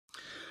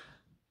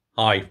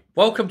Hi,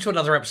 welcome to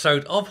another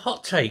episode of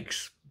Hot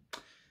Takes.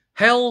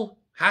 Hell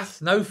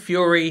hath no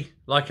fury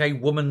like a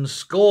woman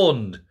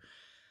scorned.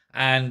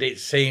 And it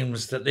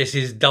seems that this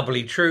is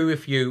doubly true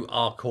if you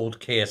are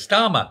called Keir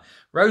Starmer.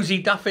 Rosie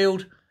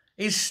Duffield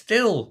is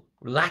still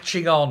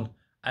latching on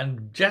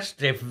and just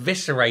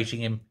eviscerating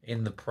him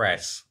in the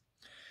press.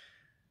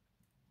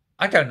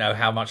 I don't know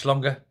how much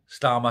longer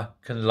Starmer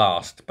can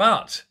last,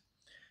 but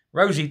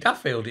Rosie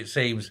Duffield, it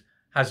seems,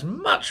 has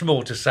much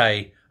more to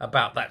say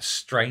about that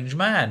strange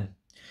man.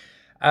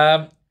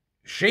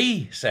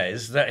 She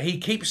says that he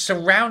keeps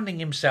surrounding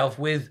himself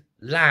with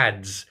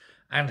lads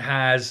and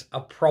has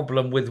a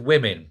problem with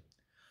women.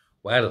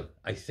 Well,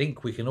 I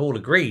think we can all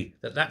agree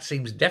that that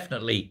seems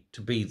definitely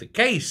to be the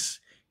case.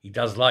 He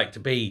does like to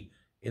be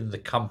in the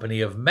company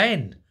of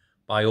men,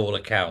 by all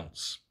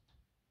accounts.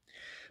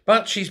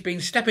 But she's been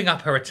stepping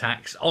up her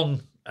attacks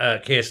on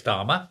Keir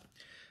Starmer,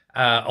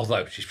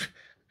 although she's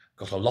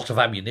got a lot of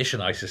ammunition,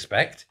 I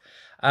suspect.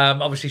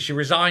 Obviously, she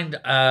resigned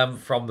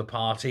from the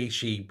party.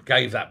 She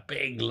gave that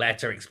big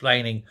letter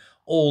explaining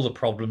all the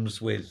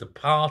problems with the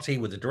party,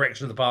 with the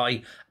direction of the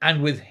party,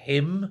 and with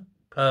him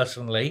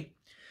personally.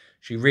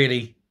 She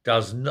really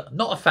does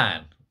not a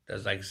fan,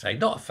 as they say,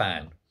 not a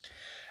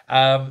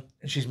fan.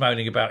 She's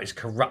moaning about his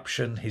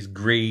corruption, his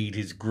greed,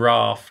 his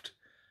graft,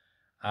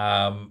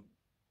 and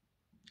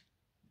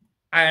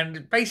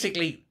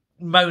basically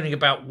moaning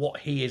about what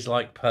he is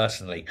like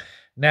personally.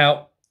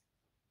 Now,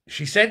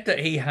 she said that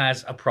he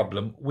has a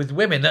problem with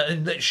women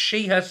and that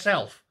she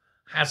herself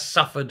has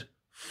suffered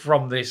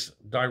from this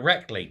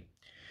directly.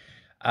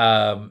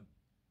 And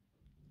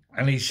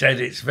he said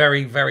it's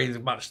very, very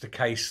much the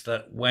case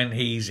that when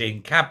he's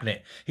in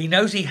cabinet, he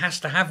knows he has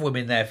to have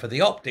women there for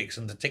the optics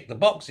and to tick the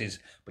boxes,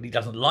 but he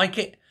doesn't like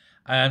it.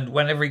 And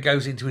whenever he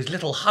goes into his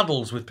little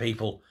huddles with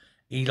people,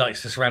 he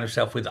likes to surround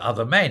himself with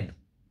other men.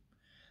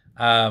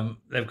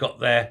 They've got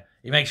their...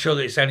 He makes sure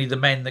that it's only the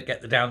men that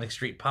get the Downing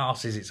Street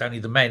passes. It's only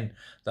the men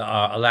that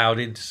are allowed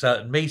into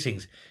certain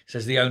meetings. He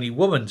says the only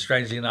woman,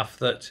 strangely enough,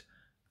 that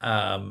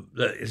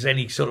is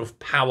any sort of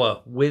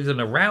power with and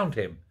around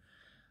him,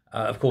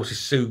 of course, is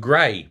Sue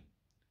Gray.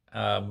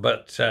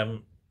 But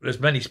there's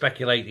many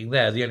speculating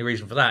there. The only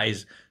reason for that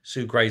is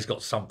Sue Gray's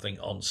got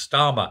something on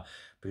Starmer,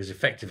 because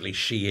effectively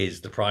she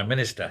is the Prime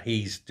Minister.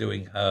 He's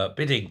doing her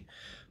bidding.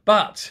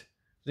 But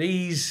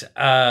these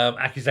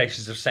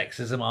accusations of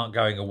sexism aren't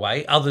going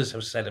away. Others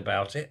have said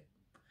about it.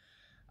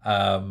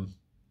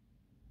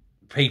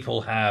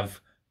 People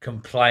have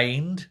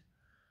complained.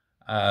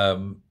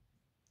 Angela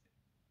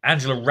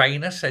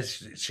Rayner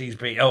says he's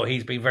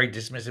been very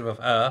dismissive of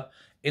her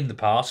in the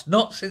past.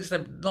 Not since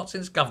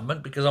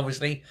government, because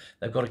obviously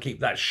they've got to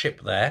keep that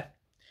ship there.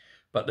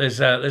 But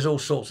there's all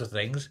sorts of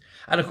things,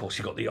 and of course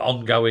you've got the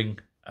ongoing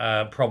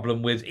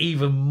problem with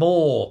even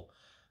more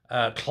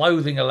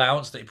clothing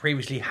allowance that he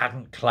previously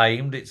hadn't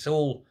claimed. It's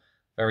all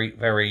very,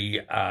 very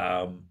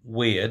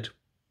weird.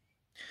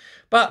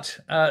 But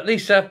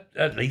Lisa,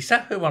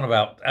 who won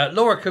about?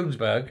 Laura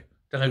Kuenssberg,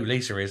 don't know who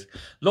Lisa is.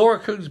 Laura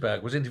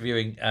Kuenssberg was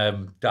interviewing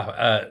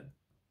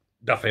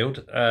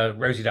Duffield,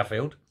 Rosie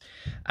Duffield,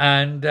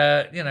 and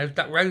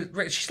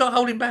she's not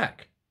holding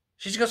back.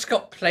 She's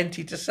got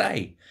plenty to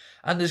say.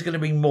 And there's going to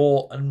be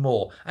more and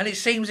more. And it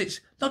seems it's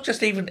not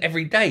just even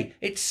every day.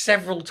 It's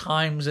several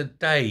times a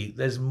day.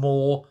 There's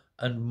more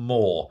and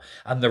more.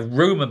 And the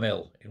rumour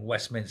mill in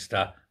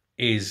Westminster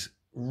is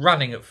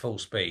running at full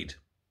speed.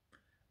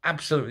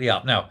 Absolutely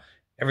up. Now,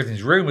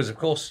 everything's rumours, of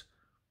course,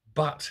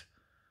 but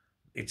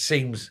it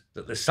seems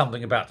that there's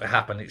something about to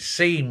happen. It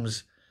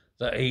seems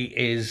that he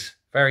is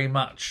very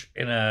much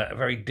in a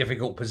very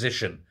difficult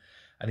position,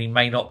 and he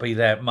may not be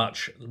there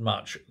much,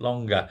 much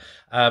longer.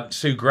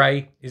 Sue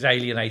Gray is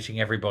alienating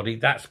everybody.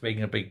 That's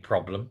being a big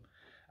problem.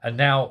 And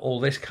now all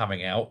this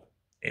coming out,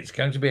 it's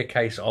going to be a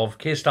case of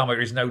Keir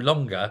Starmer is no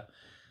longer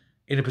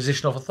in a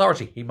position of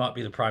authority. He might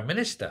be the Prime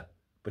Minister,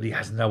 but he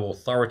has no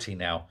authority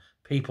now.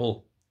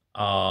 People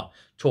are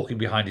talking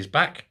behind his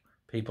back.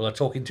 People are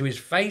talking to his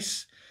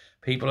face.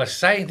 People are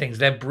saying things.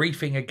 They're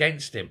briefing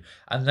against him.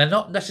 And they're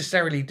not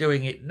necessarily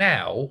doing it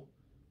now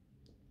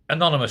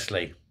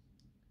anonymously.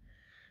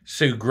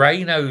 Sue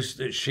Gray knows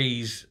that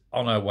she's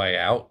on her way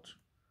out.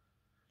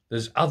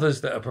 There's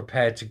others that are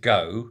prepared to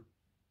go.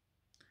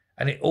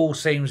 And it all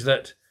seems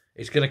that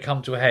it's going to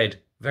come to a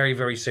head very,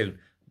 very soon.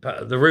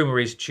 But the rumour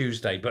is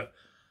Tuesday. But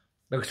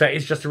like I say,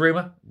 it's just a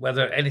rumour.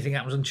 Whether anything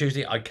happens on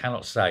Tuesday, I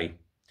cannot say.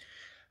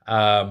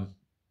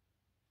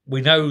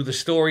 We know the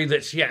story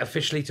that's yet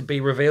officially to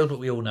be revealed, but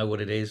we all know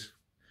what it is.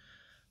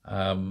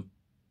 And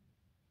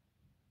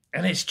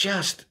it's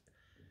just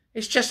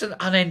an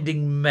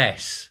unending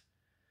mess.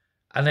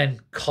 And then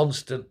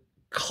constant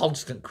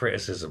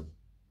criticism.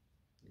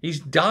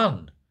 He's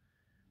done.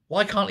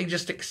 Why can't he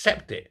just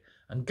accept it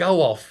and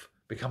go off,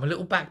 become a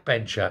little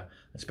backbencher,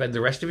 and spend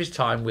the rest of his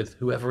time with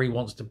whoever he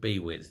wants to be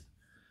with?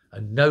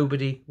 And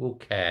nobody will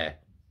care.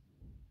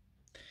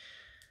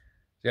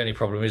 The only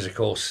problem is, of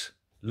course,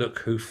 look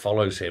who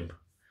follows him.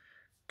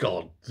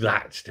 God,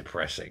 that's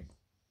depressing.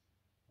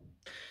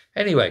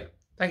 Anyway,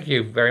 thank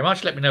you very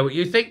much. Let me know what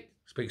you think.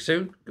 Speak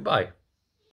soon. Goodbye.